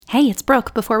Hey, it's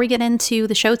Brooke. Before we get into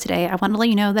the show today, I want to let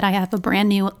you know that I have a brand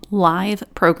new live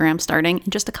program starting in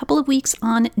just a couple of weeks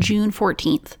on June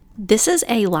 14th. This is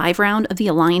a live round of the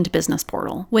Aligned Business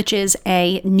Portal, which is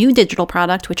a new digital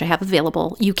product which I have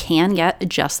available. You can get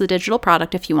just the digital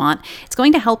product if you want. It's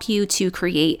going to help you to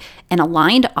create an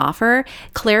aligned offer,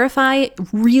 clarify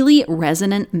really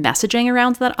resonant messaging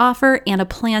around that offer, and a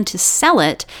plan to sell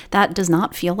it that does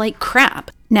not feel like crap.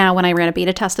 Now, when I ran a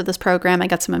beta test of this program, I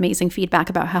got some amazing feedback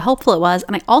about how helpful it was,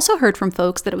 and I also heard from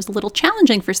folks that it was a little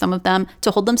challenging for some of them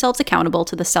to hold themselves accountable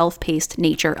to the self-paced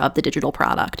nature of the digital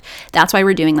product. That's why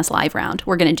we're doing this live round.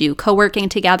 We're going to do co-working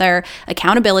together,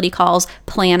 accountability calls,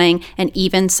 planning, and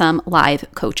even some live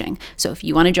coaching. So if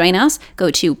you want to join us,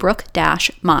 go to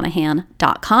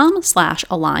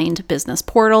brooke-monahan.com/aligned business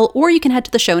portal, or you can head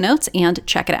to the show notes and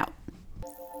check it out.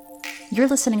 You're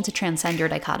listening to Transcend Your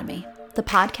Dichotomy, the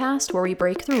podcast where we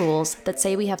break the rules that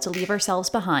say we have to leave ourselves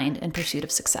behind in pursuit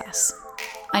of success.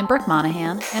 I'm Brooke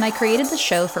Monahan, and I created this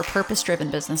show for purpose-driven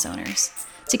business owners.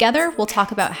 Together, we'll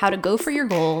talk about how to go for your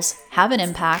goals, have an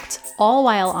impact, all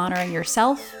while honoring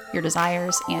yourself, your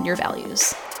desires, and your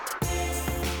values.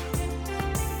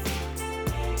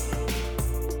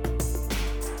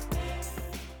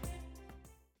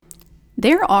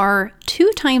 There are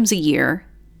 2 times a year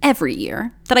every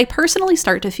year that I personally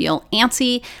start to feel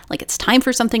antsy, like it's time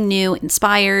for something new,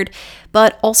 inspired,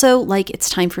 but also like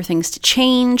it's time for things to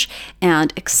change,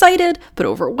 and excited but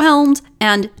overwhelmed,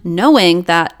 and knowing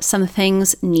that some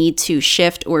things need to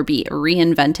shift or be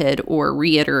reinvented or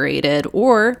reiterated,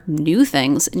 or new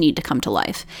things need to come to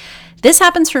life. This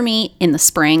happens for me in the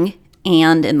spring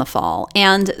and in the fall,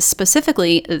 and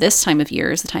specifically this time of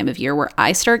year is the time of year where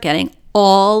I start getting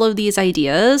all of these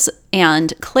ideas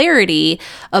and clarity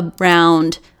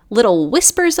around little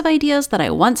whispers of ideas that I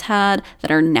once had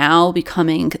that are now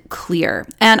becoming clear.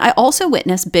 And I also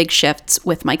witness big shifts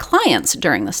with my clients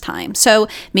during this time. So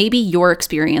maybe you're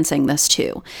experiencing this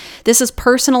too. This is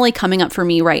personally coming up for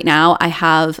me right now. I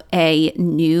have a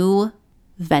new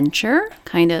venture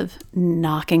kind of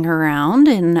knocking around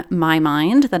in my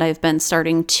mind that I've been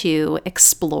starting to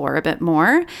explore a bit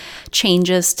more.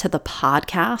 Changes to the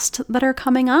podcast that are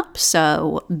coming up,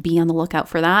 so be on the lookout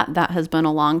for that. That has been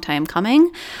a long time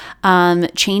coming.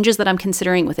 Changes that I'm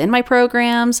considering within my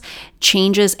programs,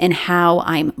 changes in how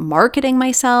I'm marketing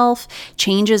myself,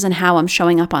 changes in how I'm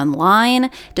showing up online,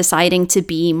 deciding to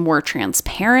be more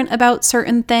transparent about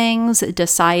certain things,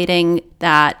 deciding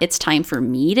that it's time for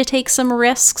me to take some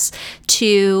risks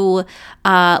to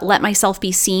let myself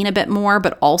be seen a bit more,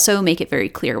 but also make it very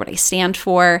clear what I stand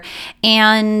for.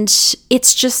 And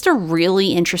it's just a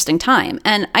really interesting time.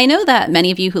 And I know that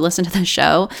many of you who listen to the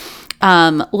show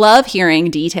love hearing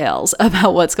details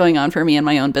about what's going on for me in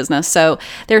my own business. So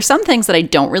there's some things that I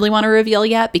don't really want to reveal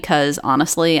yet because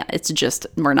honestly, it's just,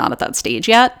 we're not at that stage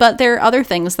yet. But there are other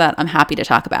things that I'm happy to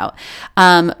talk about.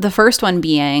 The first one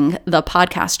being the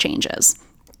podcast changes.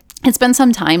 It's been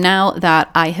some time now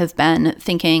that I have been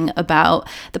thinking about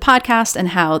the podcast and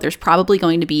how there's probably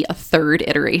going to be a third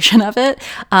iteration of it.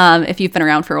 If you've been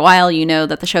around for a while, you know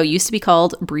that the show used to be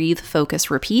called Breathe,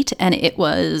 Focus, Repeat, and it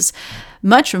was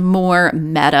much more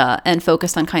meta and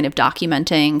focused on kind of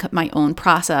documenting my own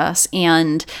process.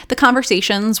 And the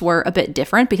conversations were a bit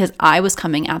different because I was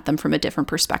coming at them from a different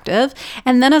perspective.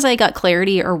 And then as I got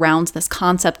clarity around this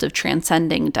concept of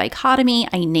transcending dichotomy,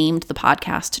 I named the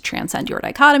podcast Transcend Your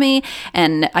Dichotomy.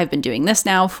 And I've been doing this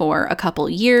now for a couple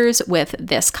years with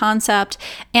this concept.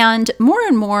 And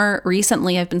more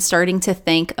recently, I've been starting to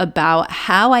think about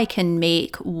how I can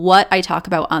make what I talk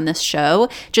about on this show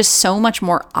just so much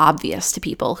more obvious to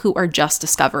people who are just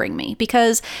discovering me,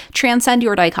 because transcend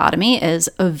your dichotomy is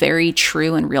a very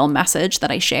true and real message that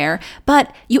I share,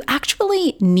 but you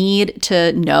actually need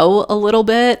to know a little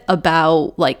bit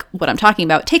about like what I'm talking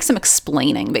about. It takes some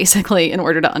explaining basically in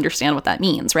order to understand what that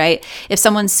means, right? If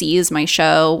someone sees my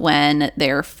show when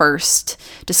they're first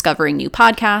discovering new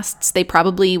podcasts, they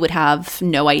probably would have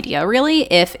no idea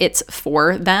really if it's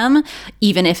for them,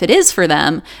 even if it is for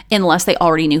them, unless they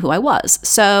already knew who I was.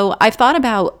 So I've thought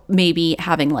about maybe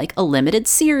having like a limited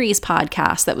series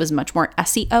podcast that was much more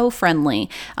SEO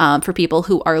friendly for people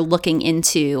who are looking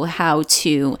into how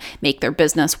to make their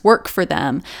business work for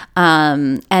them.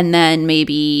 And then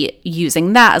maybe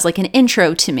using that as like an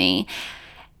intro to me.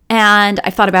 And I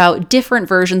thought about different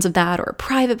versions of that, or a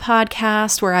private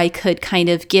podcast where I could kind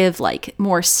of give like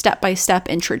more step-by-step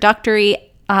introductory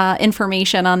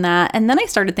information on that. And then I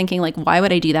started thinking like, why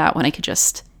would I do that when I could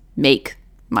just make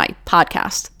my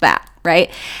podcast that, right?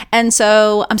 And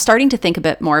so I'm starting to think a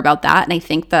bit more about that. And I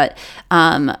think that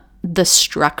the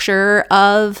structure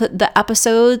of the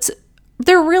episodes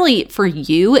they're really, for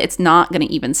you, it's not going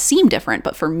to even seem different.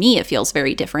 But for me, it feels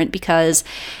very different because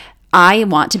I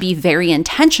want to be very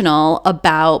intentional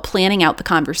about planning out the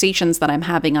conversations that I'm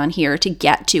having on here to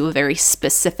get to a very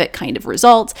specific kind of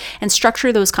result and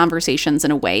structure those conversations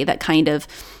in a way that kind of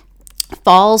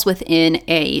falls within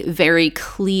a very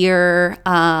clear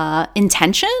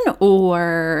intention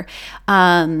or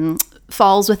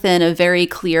falls within a very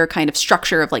clear kind of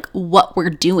structure of like what we're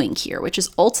doing here, which is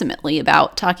ultimately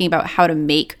about talking about how to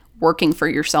make working for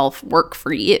yourself work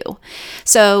for you.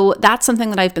 So that's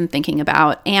something that I've been thinking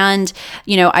about. And,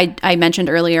 I mentioned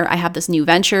earlier, I have this new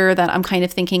venture that I'm kind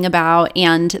of thinking about,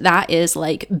 and that is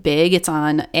like big. It's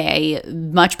on a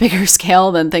much bigger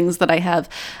scale than things that I have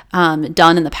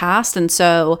done in the past. And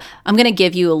so I'm going to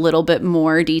give you a little bit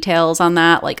more details on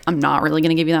that. Like, I'm not really going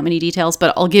to give you that many details,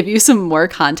 but I'll give you some more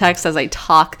context as I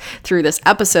talk through this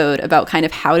episode about kind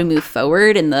of how to move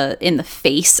forward in the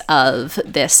face of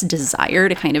this desire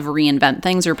to kind of reinvent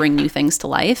things or bring new things to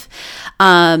life.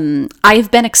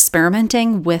 I've been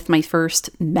experimenting with my first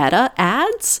Meta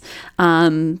ads,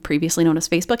 previously known as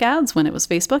Facebook ads when it was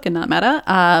Facebook and not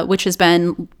Meta, which has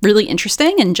been really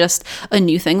interesting and just a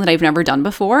new thing that I've never done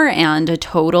before and a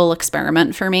total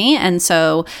experiment for me. And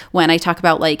so when I talk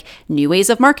about like new ways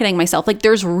of marketing myself, like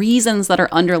there's reasons that are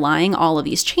underlying all of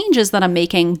these changes that I'm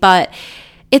making, but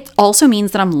it also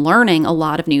means that I'm learning a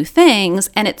lot of new things,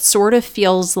 and it sort of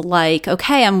feels like,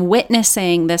 okay, I'm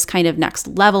witnessing this kind of next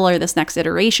level or this next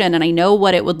iteration, and I know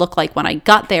what it would look like when I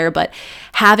got there, but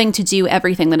having to do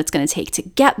everything that it's going to take to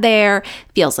get there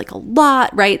feels like a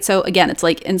lot, right? So again, it's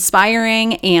like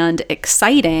inspiring and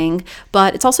exciting,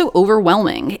 but it's also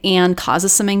overwhelming and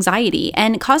causes some anxiety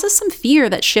and causes some fear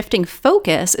that shifting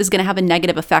focus is going to have a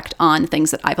negative effect on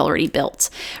things that I've already built,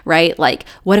 right? Like,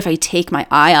 what if I take my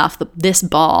eye off this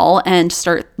ball and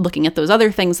start looking at those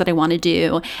other things that I want to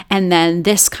do, and then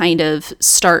this kind of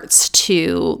starts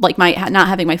to, like, my not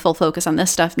having my full focus on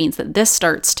this stuff means that this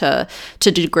starts to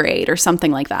degrade or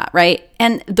something like that, right?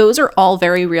 And those are all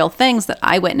very real things that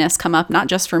I witness come up, not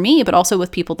just for me, but also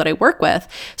with people that I work with.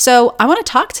 So I want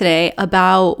to talk today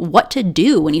about what to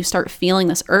do when you start feeling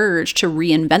this urge to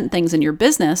reinvent things in your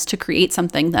business to create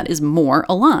something that is more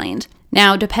aligned.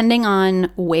 Now, depending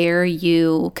on where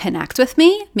you connect with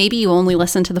me, maybe you only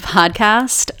listen to the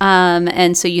podcast,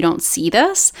 and so you don't see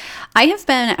this. I have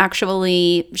been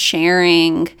actually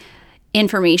sharing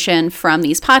information from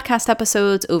these podcast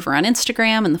episodes over on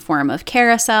Instagram in the form of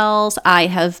carousels. I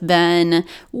have been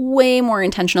way more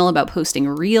intentional about posting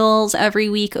reels every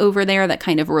week over there that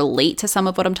kind of relate to some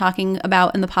of what I'm talking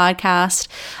about in the podcast.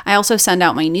 I also send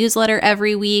out my newsletter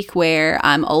every week where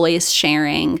I'm always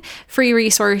sharing free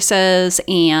resources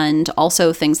and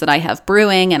also things that I have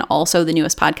brewing and also the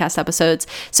newest podcast episodes.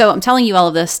 So I'm telling you all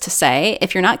of this to say,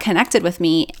 if you're not connected with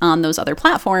me on those other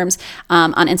platforms,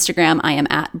 on Instagram, I am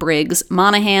at Briggs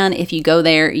Monahan. If you go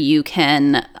there, you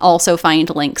can also find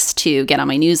links to get on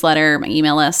my newsletter, my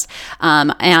email list,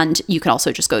 and you can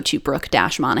also just go to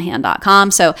brooke-monahan.com.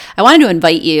 So I wanted to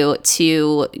invite you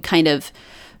to kind of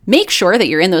make sure that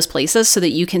you're in those places so that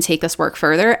you can take this work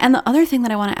further. And the other thing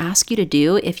that I want to ask you to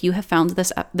do, if you have found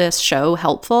this show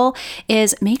helpful,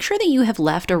 is make sure that you have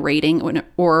left a rating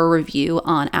or a review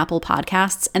on Apple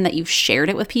Podcasts and that you've shared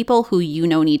it with people who you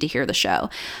know need to hear the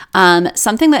show.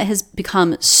 Something that has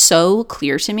become so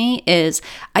clear to me is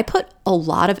I put a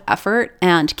lot of effort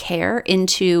and care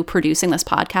into producing this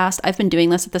podcast. I've been doing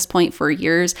this at this point for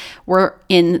years.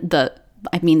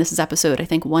 This is episode, I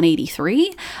think,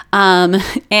 183.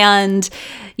 And,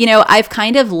 I've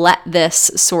kind of let this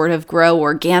sort of grow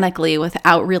organically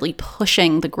without really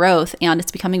pushing the growth. And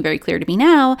it's becoming very clear to me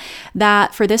now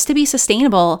that for this to be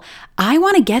sustainable, I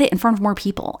want to get it in front of more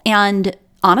people. And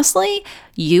honestly,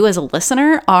 you as a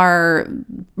listener are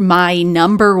my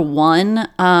number one,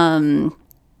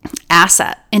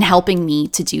 asset in helping me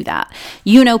to do that.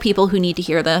 You know people who need to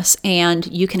hear this, and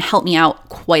you can help me out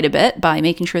quite a bit by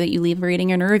making sure that you leave a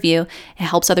rating and a review. It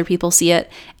helps other people see it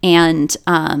and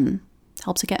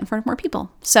helps it get in front of more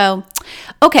people. So,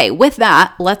 okay, with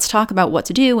that, let's talk about what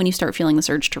to do when you start feeling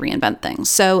this urge to reinvent things.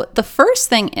 So the first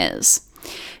thing is,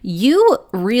 you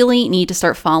really need to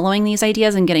start following these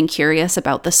ideas and getting curious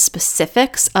about the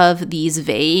specifics of these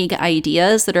vague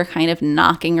ideas that are kind of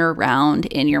knocking around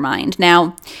in your mind.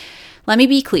 Now, let me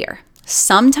be clear.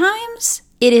 Sometimes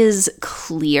it is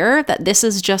clear that this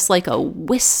is just like a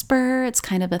whisper. It's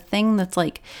kind of a thing that's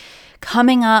like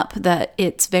coming up, that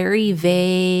it's very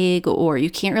vague or you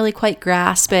can't really quite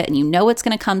grasp it, and you know it's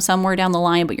going to come somewhere down the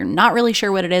line, but you're not really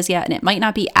sure what it is yet, and it might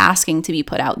not be asking to be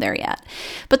put out there yet.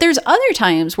 But there's other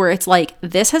times where it's like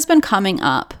this has been coming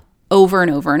up over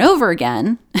and over and over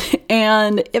again.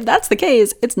 And if that's the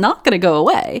case, it's not going to go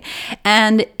away.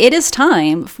 And it is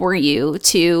time for you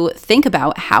to think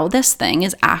about how this thing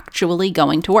is actually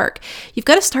going to work. You've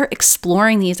got to start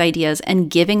exploring these ideas and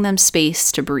giving them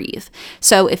space to breathe.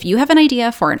 So if you have an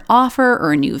idea for an offer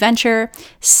or a new venture,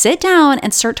 sit down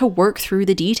and start to work through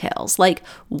the details. Like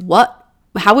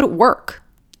how would it work?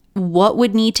 What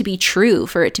would need to be true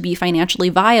for it to be financially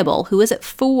viable? Who is it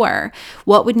for?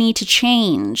 What would need to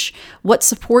change? What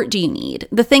support do you need?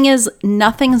 The thing is,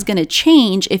 nothing's going to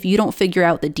change if you don't figure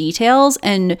out the details,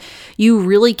 and you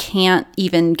really can't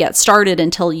even get started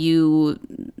until you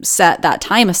set that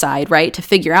time aside, right? To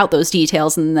figure out those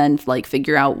details and then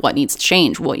figure out what needs to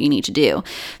change, what you need to do.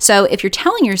 So if you're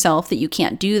telling yourself that you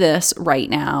can't do this right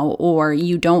now, or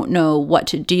you don't know what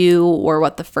to do or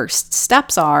what the first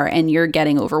steps are, and you're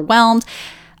getting overwhelmed,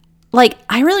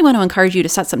 I really want to encourage you to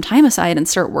set some time aside and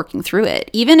start working through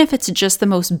it, even if it's just the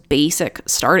most basic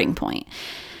starting point.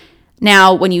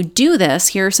 Now, when you do this,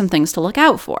 here are some things to look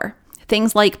out for.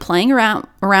 Things like playing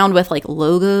around with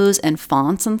logos and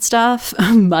fonts and stuff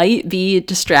might be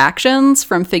distractions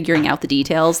from figuring out the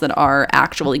details that are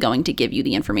actually going to give you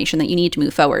the information that you need to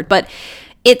move forward. But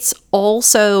it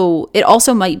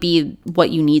also might be what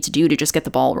you need to do to just get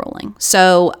the ball rolling.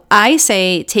 So I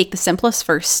say take the simplest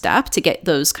first step to get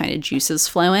those kind of juices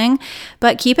flowing,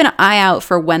 but keep an eye out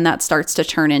for when that starts to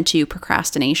turn into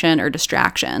procrastination or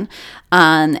distraction.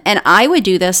 And I would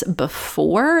do this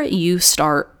before you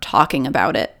start talking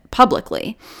about it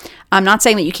publicly. I'm not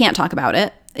saying that you can't talk about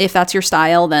it. If that's your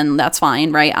style, then that's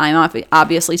fine, right? I'm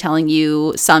obviously telling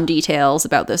you some details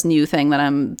about this new thing that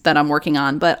I'm working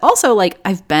on, but also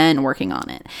I've been working on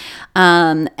it.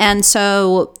 And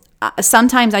so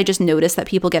sometimes I just notice that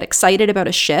people get excited about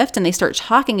a shift and they start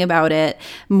talking about it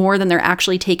more than they're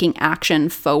actually taking action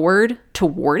forward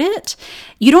toward it.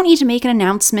 You don't need to make an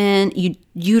announcement.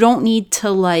 You don't need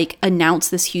to announce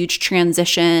this huge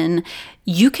transition.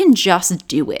 You can just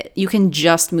do it. You can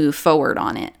just move forward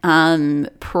on it.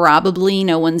 Probably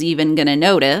no one's even going to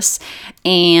notice,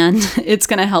 and it's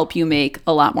going to help you make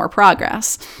a lot more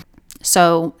progress.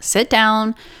 So sit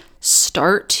down,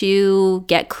 start to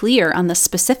get clear on the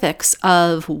specifics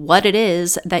of what it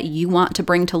is that you want to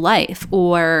bring to life,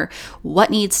 or what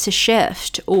needs to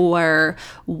shift, or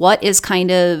what is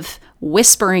kind of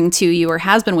whispering to you or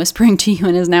has been whispering to you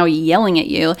and is now yelling at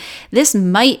you. This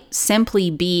might simply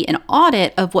be an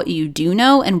audit of what you do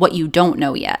know and what you don't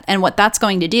know yet. And what that's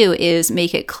going to do is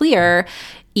make it clear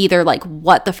either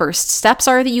what the first steps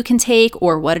are that you can take,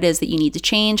 or what it is that you need to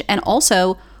change, and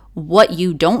also what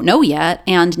you don't know yet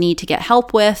and need to get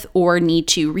help with, or need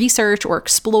to research or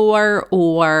explore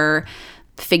or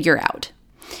figure out.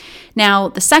 Now,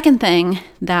 the second thing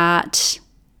that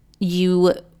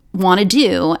you want to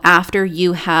do after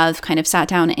you have kind of sat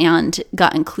down and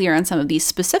gotten clear on some of these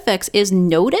specifics is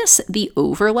notice the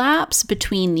overlaps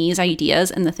between these ideas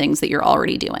and the things that you're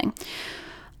already doing.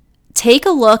 Take a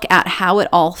look at how it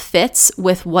all fits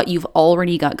with what you've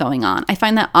already got going on. I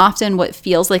find that often what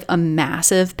feels like a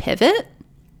massive pivot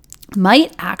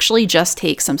might actually just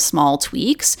take some small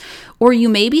tweaks, or you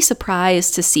may be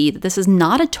surprised to see that this is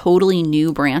not a totally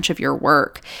new branch of your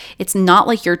work. It's not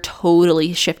like you're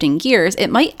totally shifting gears. It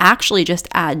might actually just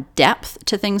add depth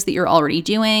to things that you're already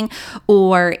doing,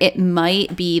 or it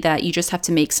might be that you just have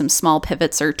to make some small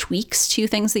pivots or tweaks to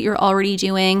things that you're already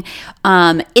doing.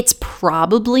 It's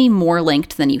probably more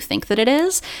linked than you think that it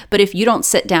is, but if you don't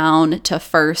sit down to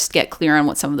first get clear on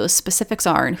what some of those specifics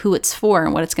are and who it's for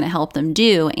and what it's going to help them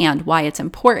do and why it's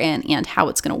important and how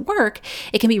it's going to work,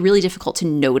 it can be really difficult to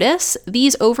notice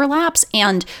these overlaps.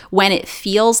 And when it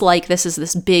feels like this is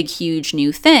this big, huge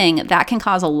new thing, that can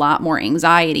cause a lot more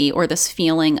anxiety, or this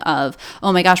feeling of,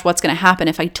 oh my gosh, what's going to happen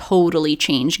if I totally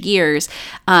change gears?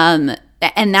 And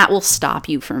that will stop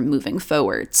you from moving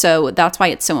forward. So that's why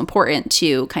it's so important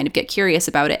to kind of get curious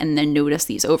about it and then notice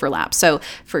these overlaps. So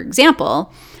for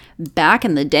example, back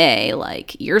in the day,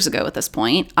 years ago at this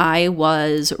point, I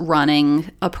was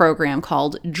running a program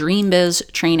called Dream Biz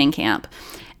Training Camp.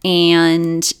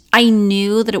 And I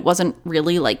knew that it wasn't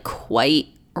really quite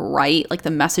right. The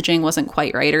messaging wasn't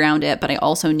quite right around it, but I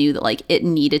also knew that it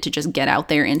needed to just get out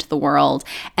there into the world.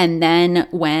 And then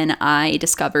when I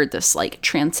discovered this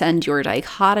transcend your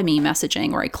dichotomy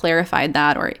messaging, where I clarified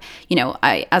that, or,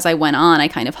 as I went on, I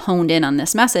kind of honed in on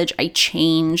this message, I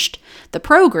changed the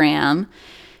program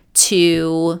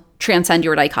to Transcend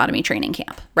Your Dichotomy Training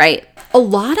Camp, right? A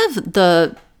lot of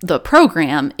the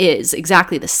program is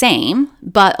exactly the same,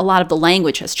 but a lot of the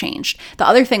language has changed. The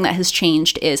other thing that has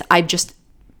changed is I've just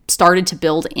started to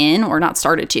build in, or not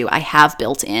started to, I have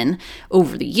built in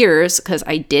over the years, because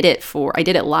I did it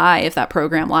live, that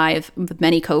program live with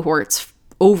many cohorts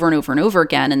over and over and over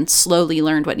again, and slowly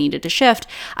learned what needed to shift.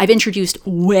 I've introduced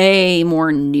way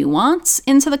more nuance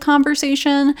into the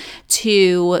conversation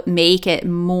to make it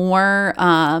more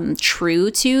true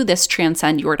to this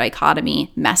transcend your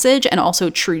dichotomy message, and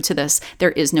also true to this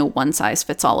there is no one size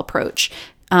fits all approach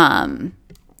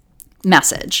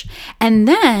message. And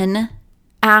then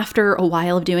after a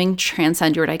while of doing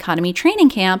Transcend Your Dichotomy training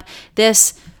camp,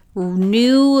 this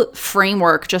new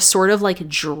framework just sort of like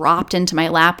dropped into my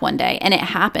lap one day. And it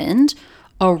happened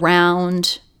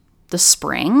around the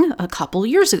spring a couple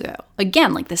years ago.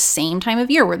 Again, like the same time of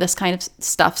year where this kind of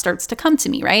stuff starts to come to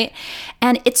me, right?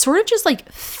 And it sort of just like,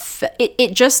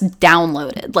 it just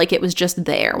downloaded, like it was just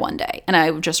there one day. And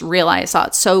I just realized, saw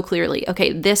it so clearly.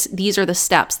 Okay, these are the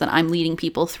steps that I'm leading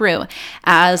people through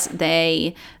as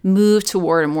they move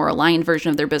toward a more aligned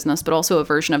version of their business, but also a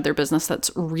version of their business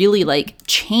that's really like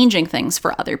changing things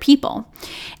for other people.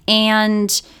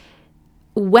 And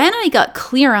when I got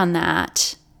clear on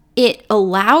that, it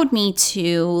allowed me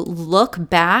to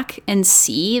look back and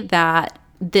see that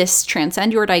this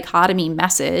Transcend Your Dichotomy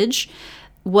message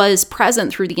was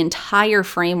present through the entire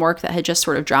framework that had just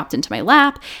sort of dropped into my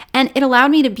lap. And it allowed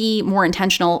me to be more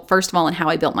intentional, first of all, in how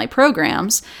I built my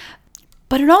programs,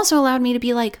 but it also allowed me to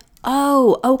be like,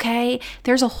 oh, okay,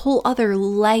 there's a whole other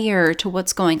layer to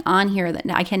what's going on here that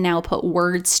I can now put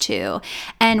words to.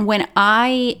 And when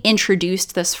I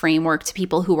introduced this framework to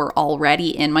people who were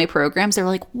already in my programs, they're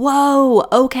like, whoa,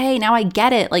 okay, now I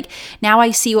get it. Like, now I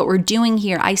see what we're doing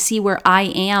here. I see where I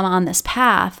am on this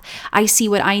path. I see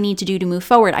what I need to do to move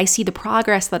forward. I see the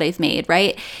progress that I've made,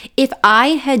 right? If I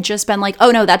had just been like,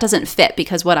 oh no, that doesn't fit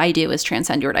because what I do is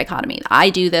Transcend Your Dichotomy. I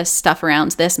do this stuff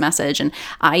around this message, and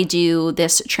I do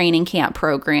this training camp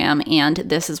program, and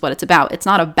this is what it's about. It's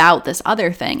not about this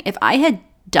other thing. If I had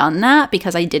done that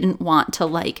because I didn't want to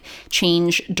like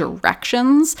change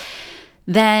directions,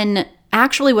 then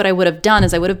actually what I would have done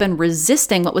is I would have been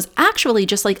resisting what was actually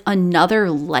just like another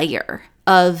layer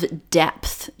of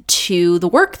depth to the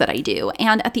work that I do.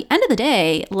 And at the end of the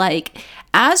day, like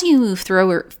as you move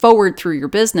forward through your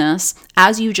business,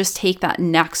 as you just take that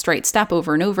next right step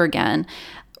over and over again,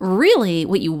 really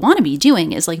what you want to be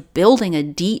doing is like building a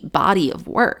deep body of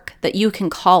work that you can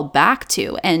call back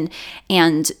to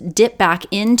and dip back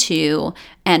into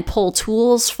and pull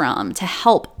tools from to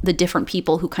help the different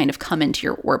people who kind of come into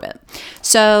your orbit.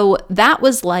 So that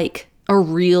was like a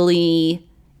really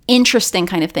interesting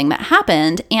kind of thing that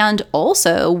happened. And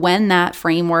also when that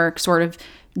framework sort of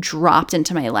dropped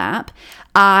into my lap,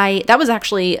 that was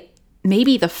actually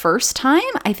maybe the first time,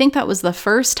 I think that was the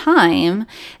first time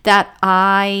that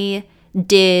I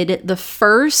did the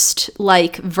first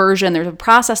like version. There's a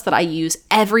process that I use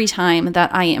every time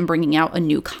that I am bringing out a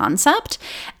new concept.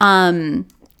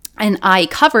 And I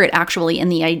cover it actually in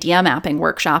the idea mapping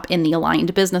workshop in the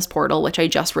Aligned Business Portal, which I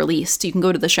just released. You can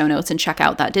go to the show notes and check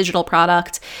out that digital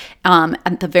product.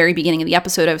 At the very beginning of the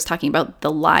episode, I was talking about the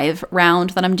live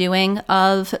round that I'm doing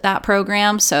of that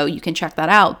program, so you can check that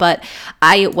out. But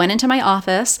I went into my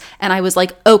office and I was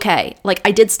like, okay, like I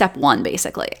did step one,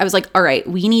 basically. I was like, all right,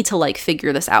 we need to like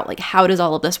figure this out. Like, how does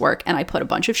all of this work? And I put a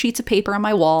bunch of sheets of paper on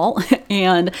my wall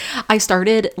and I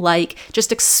started like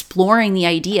just exploring the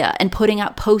idea and putting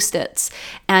out post-its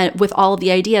and with all of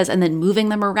the ideas and then moving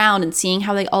them around and seeing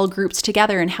how they all grouped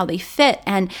together and how they fit.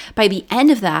 And by the end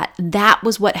of that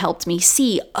was what helped me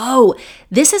see, oh,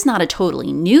 this is not a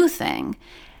totally new thing.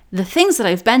 The things that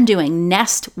I've been doing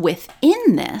nest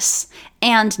within this.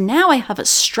 And now I have a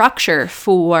structure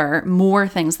for more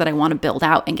things that I want to build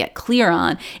out and get clear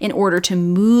on in order to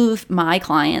move my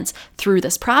clients through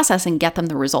this process and get them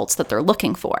the results that they're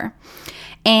looking for.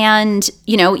 And,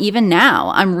 you know, even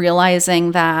now I'm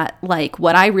realizing that like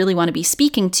what I really want to be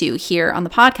speaking to here on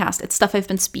the podcast, it's stuff I've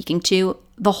been speaking to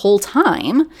the whole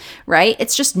time, right?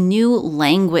 It's just new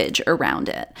language around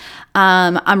it.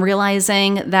 I'm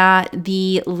realizing that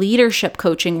the leadership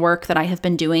coaching work that I have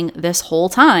been doing this whole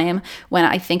time, when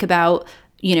I think about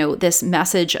you know, this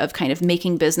message of kind of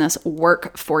making business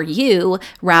work for you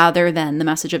rather than the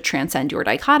message of transcend your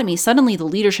dichotomy, suddenly the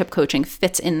leadership coaching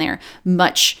fits in there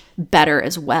much better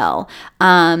as well.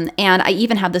 And I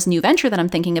even have this new venture that I'm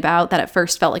thinking about that at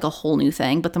first felt like a whole new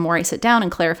thing, but the more I sit down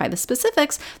and clarify the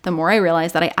specifics, the more I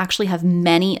realize that I actually have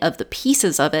many of the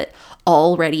pieces of it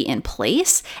already in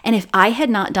place. And if I had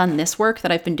not done this work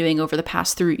that I've been doing over the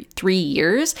past 3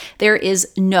 years, there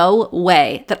is no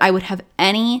way that I would have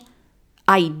any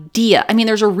idea. I mean,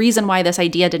 there's a reason why this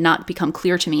idea did not become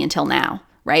clear to me until now,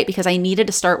 right? Because I needed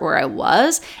to start where I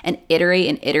was and iterate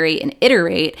and iterate and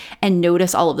iterate and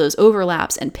notice all of those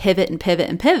overlaps and pivot and pivot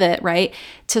and pivot, right?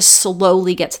 To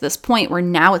slowly get to this point where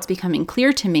now it's becoming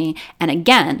clear to me. And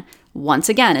again, once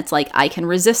again, it's like I can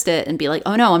resist it and be like,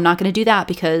 oh no, I'm not going to do that,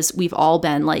 because we've all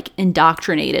been like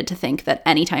indoctrinated to think that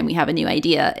anytime we have a new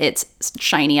idea, it's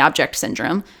shiny object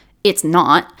syndrome. It's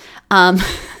not,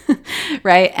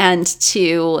 right? And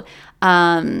to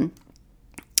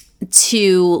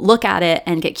look at it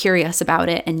and get curious about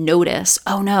it and notice,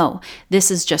 oh no,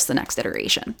 this is just the next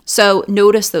iteration. So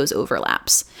notice those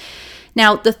overlaps.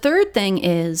 Now, the third thing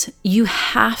is you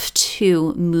have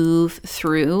to move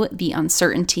through the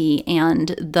uncertainty and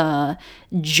the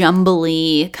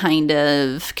jumbly, kind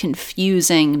of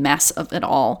confusing mess of it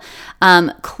all.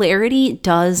 Clarity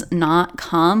does not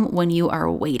come when you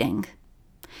are waiting.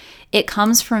 It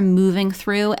comes from moving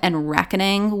through and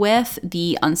reckoning with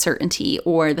the uncertainty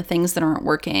or the things that aren't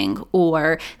working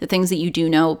or the things that you do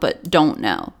know but don't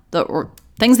know, or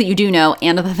things that you do know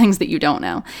and the things that you don't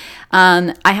know.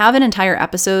 I have an entire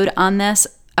episode on this,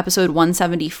 episode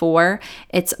 174.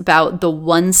 It's about the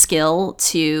one skill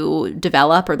to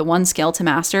develop or the one skill to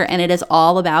master, and it is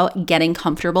all about getting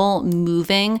comfortable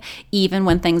moving even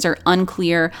when things are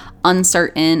unclear,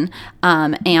 uncertain,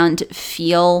 and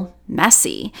feel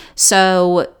messy.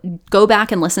 So go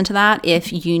back and listen to that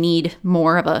if you need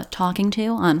more of a talking to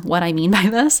on what I mean by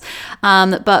this.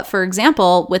 But for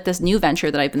example, with this new venture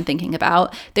that I've been thinking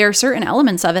about, there are certain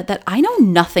elements of it that I know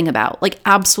nothing about, like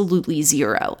absolutely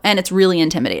zero. And it's really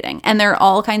intimidating. And there are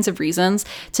all kinds of reasons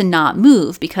to not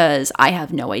move because I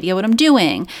have no idea what I'm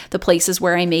doing. The places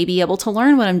where I may be able to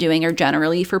learn what I'm doing are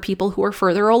generally for people who are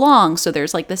further along. So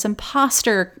there's like this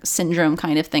imposter syndrome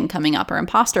kind of thing coming up, or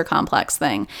imposter complex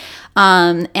thing.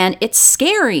 And it's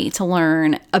scary to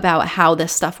learn about how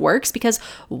this stuff works, because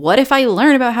what if I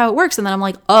learn about how it works and then I'm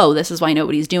like, oh, this is why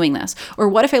nobody's doing this? Or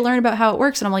what if I learn about how it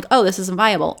works and I'm like, oh, this isn't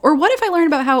viable? Or what if I learn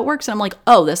about how it works and I'm like,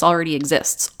 oh, this already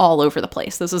exists all over the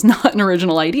place. This is not an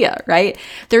original idea, right?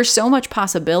 There's so much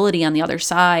possibility on the other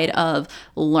side of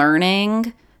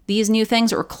learning these new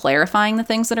things or clarifying the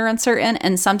things that are uncertain.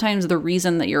 And sometimes the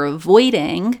reason that you're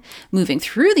avoiding moving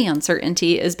through the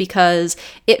uncertainty is because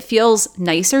it feels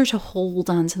nicer to hold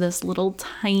on to this little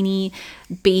tiny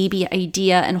baby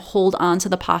idea and hold on to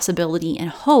the possibility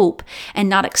and hope and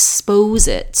not expose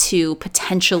it to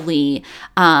potentially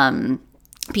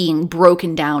being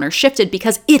broken down or shifted,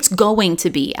 because it's going to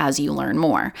be as you learn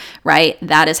more, right?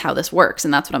 That is how this works.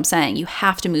 And that's what I'm saying. You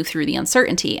have to move through the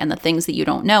uncertainty and the things that you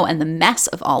don't know and the mess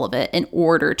of all of it in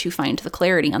order to find the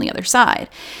clarity on the other side.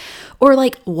 Or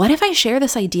like, what if I share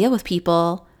this idea with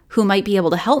people who might be able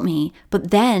to help me,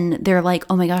 but then they're like,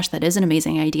 oh my gosh, that is an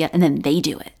amazing idea. And then they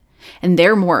do it. And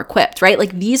they're more equipped, right?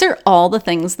 Like these are all the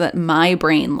things that my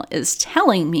brain is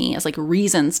telling me as like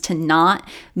reasons to not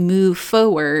move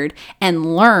forward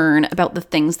and learn about the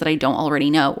things that I don't already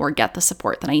know or get the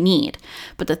support that I need.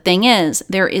 But the thing is,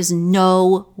 there is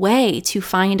no way to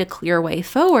find a clear way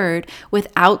forward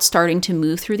without starting to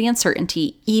move through the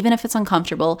uncertainty, even if it's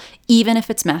uncomfortable, even if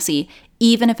it's messy,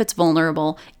 even if it's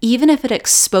vulnerable, even if it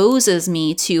exposes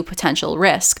me to potential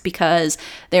risk, because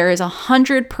there is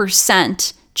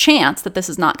 100% chance that this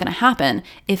is not going to happen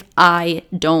if I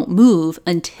don't move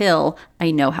until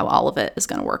I know how all of it is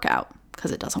going to work out,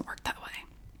 because it doesn't work that way.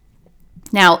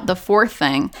 Now, the fourth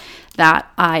thing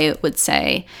that I would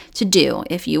say to do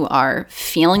if you are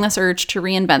feeling this urge to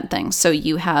reinvent things, so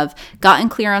you have gotten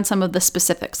clear on some of the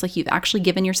specifics, like you've actually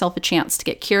given yourself a chance to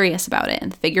get curious about it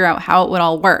and figure out how it would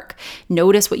all work.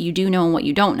 Notice what you do know and what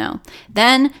you don't know.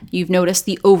 Then you've noticed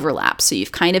the overlap. So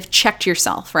you've kind of checked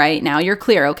yourself, right? Now you're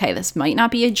clear. Okay, this might not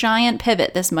be a giant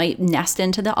pivot. This might nest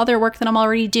into the other work that I'm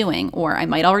already doing, or I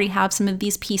might already have some of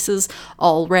these pieces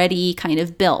already kind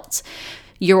of built.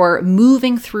 You're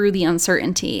moving through the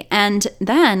uncertainty. And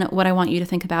then what I want you to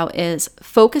think about is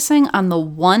focusing on the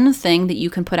one thing that you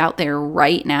can put out there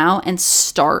right now and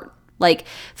start. Like,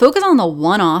 focus on the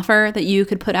one offer that you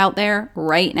could put out there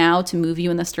right now to move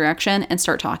you in this direction and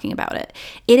start talking about it.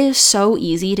 It is so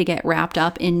easy to get wrapped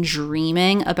up in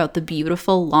dreaming about the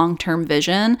beautiful long-term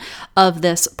vision of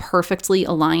this perfectly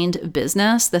aligned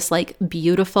business, this like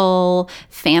beautiful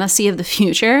fantasy of the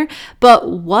future. But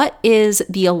what is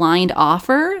the aligned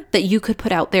offer that you could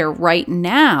put out there right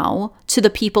now to the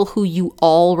people who you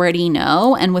already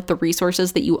know and with the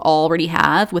resources that you already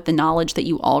have, with the knowledge that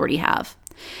you already have?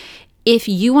 If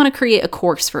you want to create a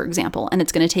course, for example, and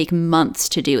it's going to take months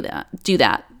to do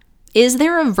that, is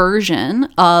there a version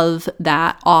of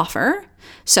that offer?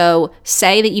 So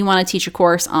say that you want to teach a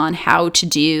course on how to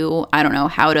do,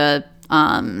 how to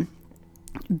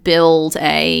build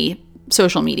a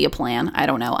social media plan. I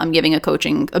don't know. I'm giving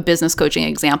a business coaching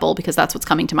example because that's what's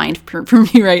coming to mind for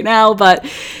me right now, but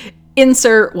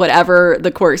insert whatever the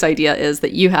course idea is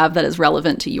that you have that is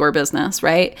relevant to your business,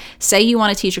 right? Say you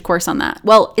want to teach a course on that.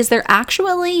 Well, is there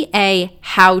actually a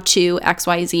how-to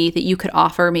XYZ that you could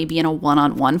offer maybe in a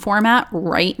one-on-one format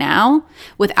right now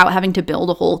without having to build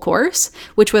a whole course,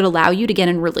 which would allow you to get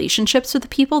in relationships with the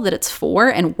people that it's for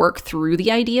and work through the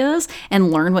ideas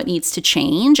and learn what needs to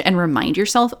change and remind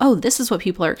yourself, oh, this is what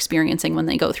people are experiencing when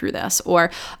they go through this, or,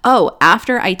 oh,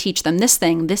 after I teach them this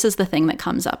thing, this is the thing that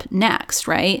comes up next,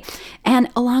 right? And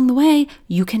along the way,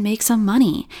 you can make some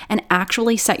money and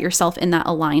actually set yourself in that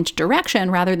aligned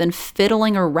direction rather than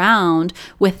fiddling around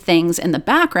with things in the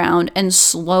background and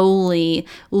slowly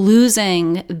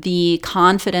losing the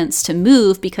confidence to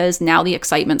move because now the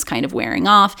excitement's kind of wearing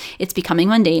off. It's becoming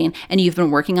mundane and you've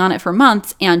been working on it for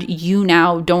months and you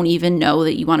now don't even know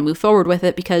that you want to move forward with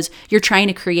it because you're trying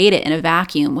to create it in a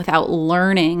vacuum without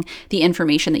learning the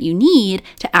information that you need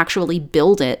to actually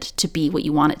build it to be what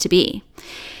you want it to be.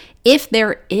 If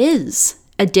there is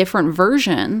a different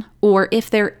version, or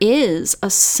if there is a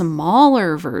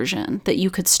smaller version that you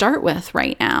could start with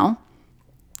right now,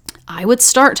 I would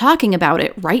start talking about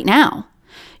it right now.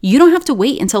 You don't have to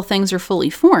wait until things are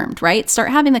fully formed, right? Start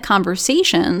having the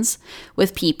conversations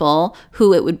with people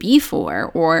who it would be for,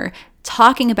 or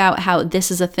talking about how this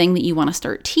is a thing that you want to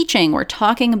start teaching, or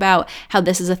talking about how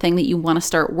this is a thing that you want to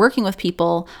start working with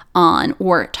people on,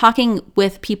 or talking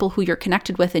with people who you're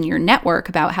connected with in your network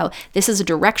about how this is a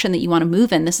direction that you want to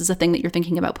move in. This is a thing that you're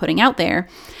thinking about putting out there,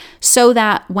 so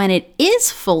that when it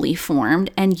is fully formed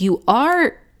and you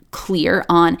are clear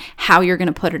on how you're going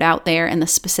to put it out there and the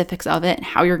specifics of it and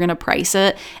how you're going to price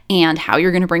it and how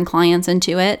you're going to bring clients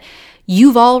into it,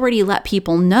 you've already let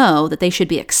people know that they should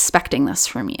be expecting this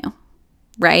from you.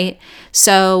 Right?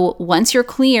 So once you're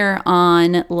clear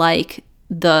on like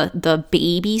the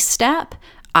baby step,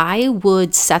 I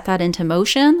would set that into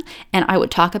motion and I would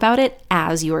talk about it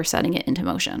as you are setting it into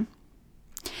motion.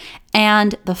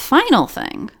 And the final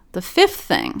thing, the fifth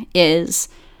thing, is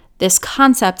this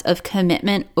concept of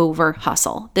commitment over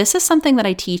hustle. This is something that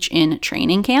I teach in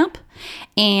training camp,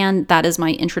 and that is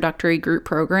my introductory group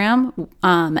program.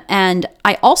 And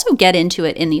I also get into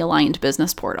it in the Aligned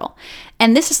Business Portal.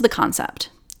 And this is the concept.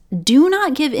 Do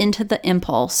not give into the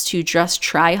impulse to just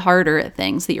try harder at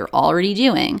things that you're already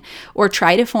doing, or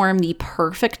try to form the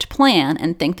perfect plan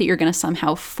and think that you're going to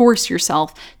somehow force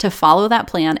yourself to follow that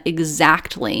plan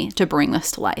exactly to bring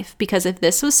this to life. Because if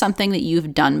this was something that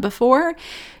you've done before,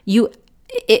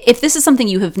 if this is something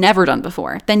you have never done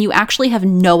before, then you actually have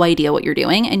no idea what you're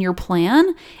doing, and your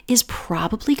plan is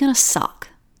probably going to suck.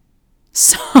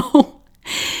 So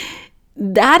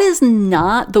that is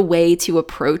not the way to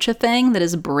approach a thing that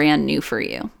is brand new for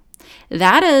you.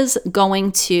 That is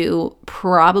going to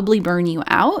probably burn you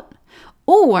out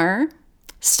or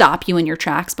stop you in your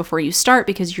tracks before you start,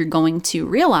 because you're going to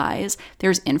realize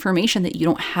there's information that you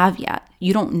don't have yet.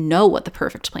 You don't know what the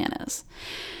perfect plan is.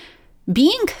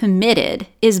 Being committed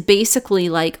is basically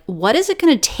like, what is it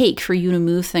going to take for you to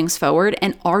move things forward,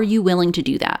 and are you willing to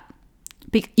do that?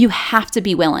 You have to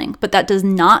be willing, but that does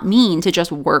not mean to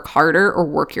just work harder or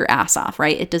work your ass off,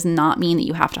 right? It does not mean that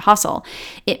you have to hustle.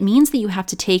 It means that you have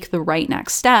to take the right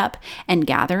next step and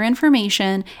gather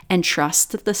information and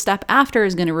trust that the step after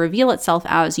is going to reveal itself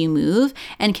as you move,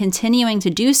 and continuing to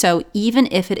do so even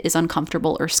if it is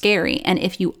uncomfortable or scary. And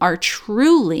if you are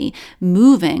truly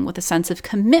moving with a sense of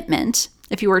commitment,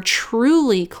 if you are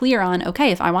truly clear on,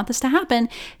 okay, if I want this to happen,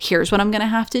 here's what I'm going to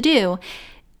have to do,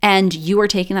 and you are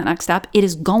taking that next step, it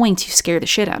is going to scare the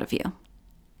shit out of you.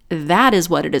 That is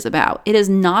what it is about. It is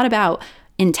not about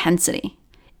intensity.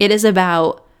 It is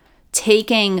about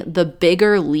taking the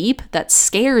bigger leap that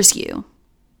scares you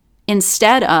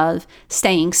instead of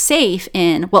staying safe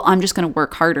in, well, I'm just going to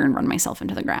work harder and run myself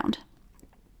into the ground.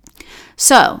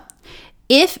 So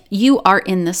if you are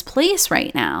in this place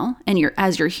right now and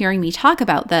as you're hearing me talk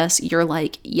about this, you're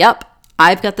like, yep,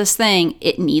 I've got this thing,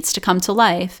 it needs to come to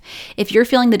life. If you're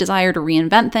feeling the desire to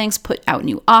reinvent things, put out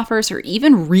new offers, or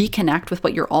even reconnect with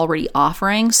what you're already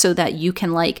offering so that you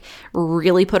can like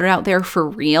really put it out there for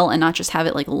real and not just have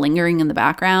it like lingering in the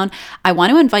background, I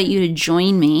want to invite you to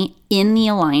join me in the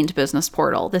Aligned Business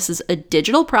Portal. This is a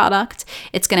digital product.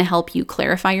 It's going to help you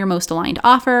clarify your most aligned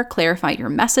offer, clarify your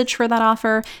message for that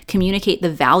offer, communicate the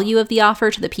value of the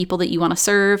offer to the people that you want to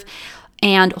serve,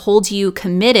 and hold you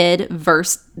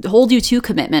to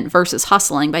commitment versus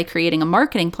hustling by creating a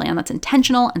marketing plan that's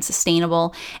intentional and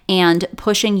sustainable and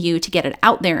pushing you to get it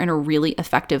out there in a really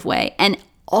effective way. And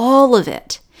all of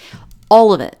it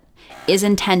is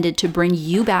intended to bring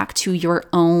you back to your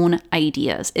own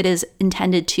ideas. It is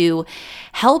intended to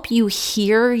help you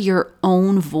hear your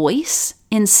own voice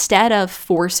instead of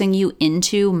forcing you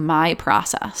into my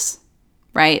process,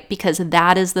 right? Because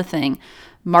that is the thing.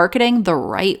 Marketing the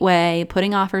right way,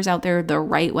 putting offers out there the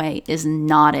right way is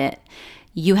not it.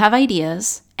 You have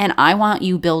ideas, and I want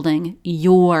you building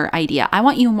your idea. I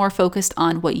want you more focused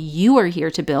on what you are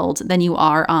here to build than you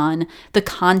are on the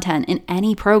content in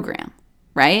any program,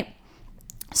 right?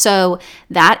 So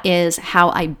that is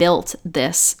how I built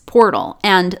this portal.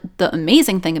 And the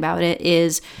amazing thing about it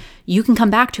is you can come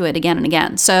back to it again and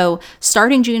again. So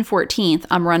starting June 14th,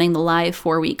 I'm running the live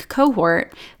 4-week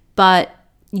cohort, but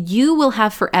you will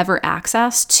have forever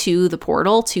access to the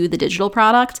portal, to the digital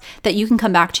product that you can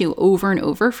come back to over and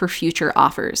over for future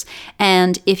offers.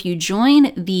 And if you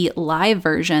join the live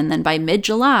version, then by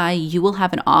mid-July, you will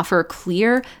have an offer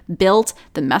clear, built,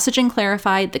 the messaging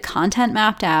clarified, the content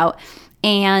mapped out,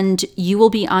 and you will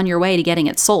be on your way to getting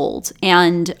it sold.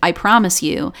 And I promise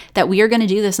you that we are going to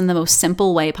do this in the most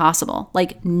simple way possible.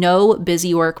 Like, no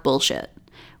busy work bullshit.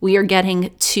 We are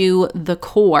getting to the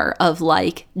core of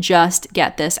just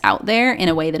get this out there in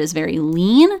a way that is very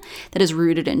lean, that is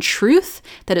rooted in truth,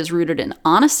 that is rooted in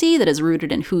honesty, that is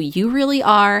rooted in who you really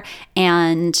are,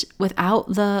 and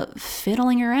without the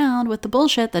fiddling around with the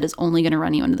bullshit that is only going to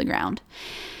run you into the ground.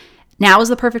 Now is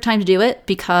the perfect time to do it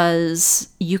because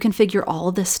you can figure all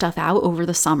of this stuff out over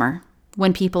the summer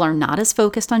when people are not as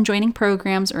focused on joining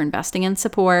programs or investing in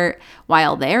support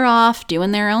while they're off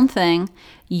doing their own thing.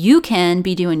 You can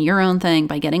be doing your own thing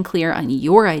by getting clear on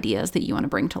your ideas that you want to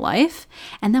bring to life.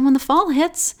 And then when the fall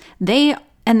hits, they're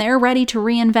ready to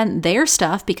reinvent their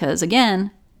stuff because,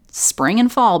 again, spring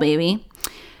and fall, baby.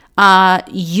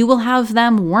 You will have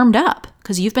them warmed up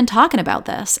because you've been talking about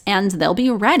this, and they'll be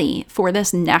ready for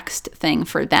this next thing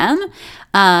for them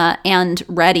and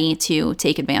ready to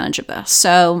take advantage of this.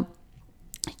 So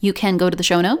you can go to the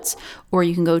show notes, or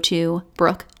you can go to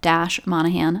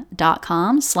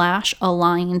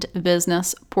brooke-monahan.com/aligned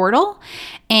business portal.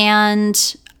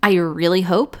 And I really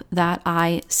hope that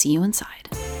I see you inside.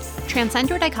 Transcend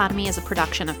Your Dichotomy is a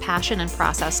production of Passion and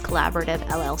Process Collaborative,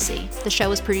 LLC. The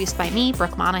show is produced by me,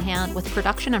 Brooke Monahan, with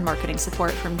production and marketing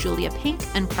support from Julia Pink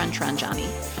and Crunch Ranjani.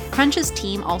 Crunch's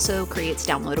team also creates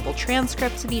downloadable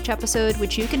transcripts of each episode,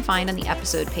 which you can find on the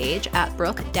episode page at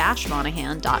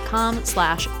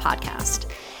brooke-monahan.com/podcast.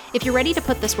 If you're ready to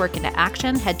put this work into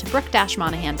action, head to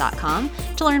brooke-monahan.com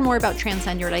to learn more about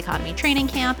Transcend Your Dichotomy training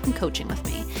camp and coaching with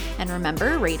me. And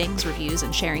remember, ratings, reviews,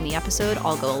 and sharing the episode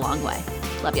all go a long way.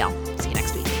 Love y'all. See you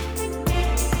next week.